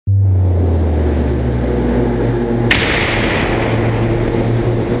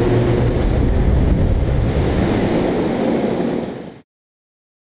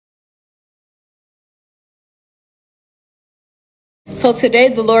So today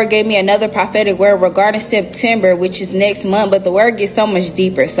the Lord gave me another prophetic word regarding September, which is next month, but the word gets so much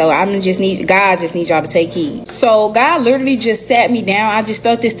deeper. So God just need y'all to take heed. So God literally just sat me down. I just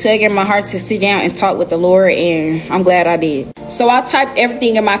felt this tug in my heart to sit down and talk with the Lord, and I'm glad I did. So I typed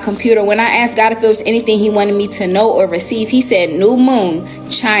everything in my computer. When I asked God if it was anything he wanted me to know or receive, he said new moon,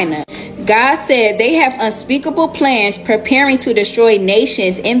 China. God said they have unspeakable plans preparing to destroy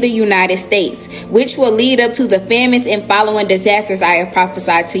nations in the United States, which will lead up to the famines and following disasters I have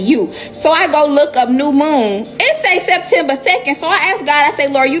prophesied to you. So I go look up new moon. It say September 2nd. So I asked God, I say,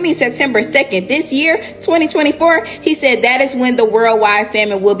 Lord, you mean September 2nd this year, 2024? He said that is when the worldwide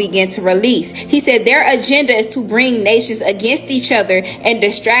famine will begin to release. He said their agenda is to bring nations against each other and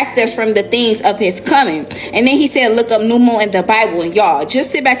distract us from the things of his coming. And then he said, look up new moon in the Bible. And y'all,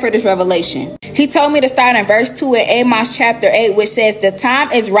 just sit back for this revelation. He told me to start in verse 2 in Amos chapter 8, which says, the time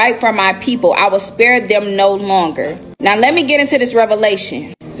is right for my people. I will spare them no longer. Now, let me get into this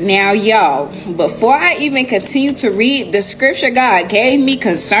revelation. Now, y'all, before I even continue to read the scripture God gave me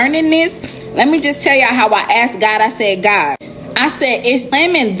concerning this, let me just tell y'all how I asked God. I said, God, I said, is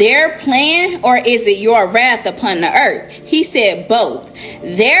famine their plan or is it your wrath upon the earth? He said both.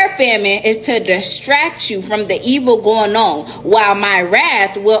 Their famine is to distract you from the evil going on, while my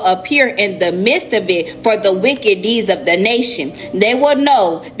wrath will appear in the midst of it for the wicked deeds of the nation. They will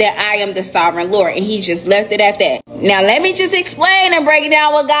know that I am the sovereign Lord. And he just left it at that. Now, let me just explain and break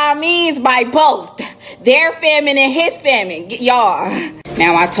down what God means by both. Their famine and his famine. Y'all.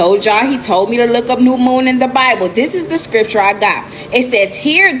 Now, I told y'all, he told me to look up new moon in the Bible. This is the scripture I got. It says,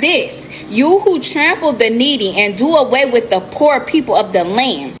 hear this, you who trample the needy and do away with the poor people of the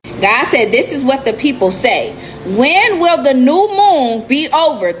land. God said, this is what the people say. When will the new moon be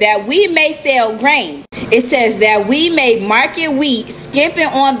over that we may sell grain? It says that we may market wheat, skimping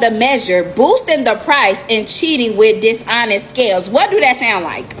on the measure, boosting the price, and cheating with dishonest scales. What do that sound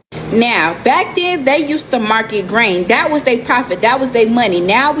like? Now, back then, they used to market grain. That was their profit. That was their money.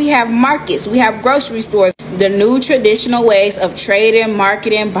 Now we have markets. We have grocery stores. The new traditional ways of trading,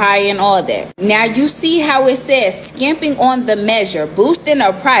 marketing, buying, all that. Now, you see how it says skimping on the measure, boosting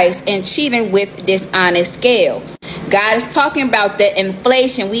the price, and cheating with dishonest scales. God is talking about the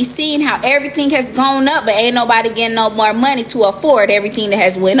inflation. We've seen how everything has gone up, but ain't nobody getting no more money to afford everything that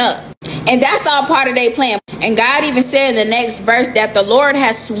has went up. And that's all part of their plan. And God even said in the next verse that the Lord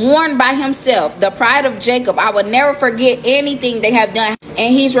has sworn by himself, the pride of Jacob, I will never forget anything they have done.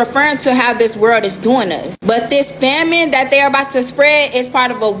 And he's referring to how this world is doing us. But this famine that they're about to spread is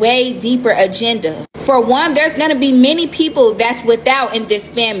part of a way deeper agenda. For one, there's going to be many people that's without in this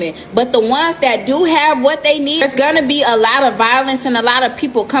famine. But the ones that do have what they need, there's going to be a lot of violence and a lot of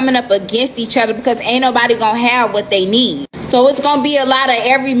people coming up against each other because ain't nobody going to have what they need. So it's going to be a lot of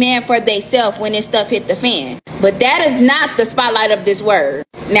every man for theyself when this stuff hit the fan. But that is not the spotlight of this word.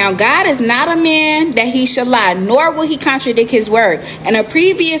 Now, God is not a man that he should lie, nor will he contradict his word. In a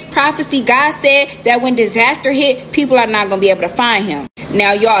previous prophecy, God said that when disaster hit, people are not going to be able to find him.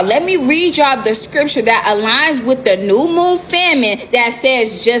 Now, y'all, let me read y'all the scripture that aligns with the new moon famine that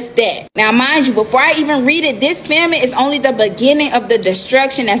says just that. Now, mind you, before I even read it, this famine is only the beginning of the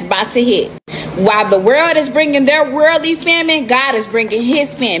destruction that's about to hit. While the world is bringing their worldly famine, God is bringing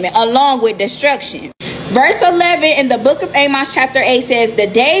his famine along with destruction. Verse 11 in the book of Amos chapter 8 says, the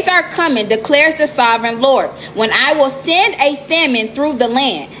days are coming, declares the sovereign Lord, when I will send a famine through the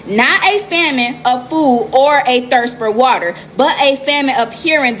land, not a famine of food or a thirst for water, but a famine of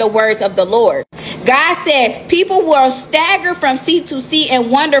hearing the words of the Lord. God said people will stagger from sea to sea and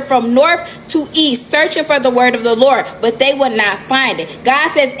wander from north to east, searching for the word of the Lord, but they will not find it.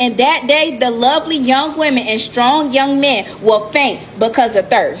 God says in that day, the lovely young women and strong young men will faint because of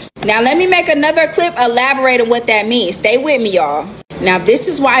thirst. Now, let me make another clip elaborating what that means. Stay with me, y'all. Now, this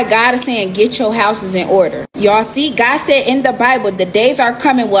is why God is saying, get your houses in order. Y'all see, God said in the Bible, the days are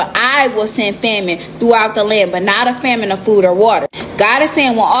coming where I will send famine throughout the land, but not a famine of food or water. God is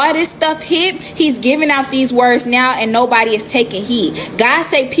saying when all this stuff hit, he's giving out these words now and nobody is taking heed. God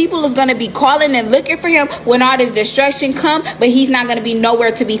said people is going to be calling and looking for him when all this destruction come, but he's not going to be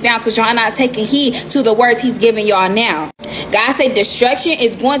nowhere to be found because y'all not taking heed to the words he's giving y'all now. God said destruction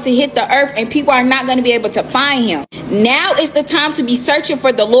is going to hit the earth and people are not going to be able to find him. Now is the time to be searching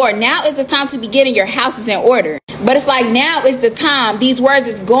for the Lord. Now is the time to be getting your houses in order. But it's like now is the time these words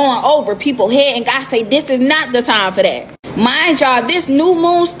is going over people's head and God say this is not the time for that. Mind y'all, this new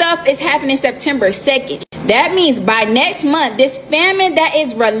moon stuff is happening September 2nd. That means by next month, this famine that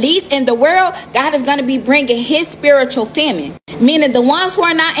is released in the world, God is going to be bringing his spiritual famine. Meaning the ones who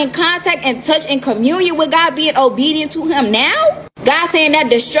are not in contact and touch and communion with God, being obedient to him now. God saying that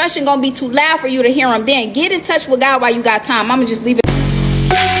destruction going to be too loud for you to hear him then. Get in touch with God while you got time. I'm going to just leave it.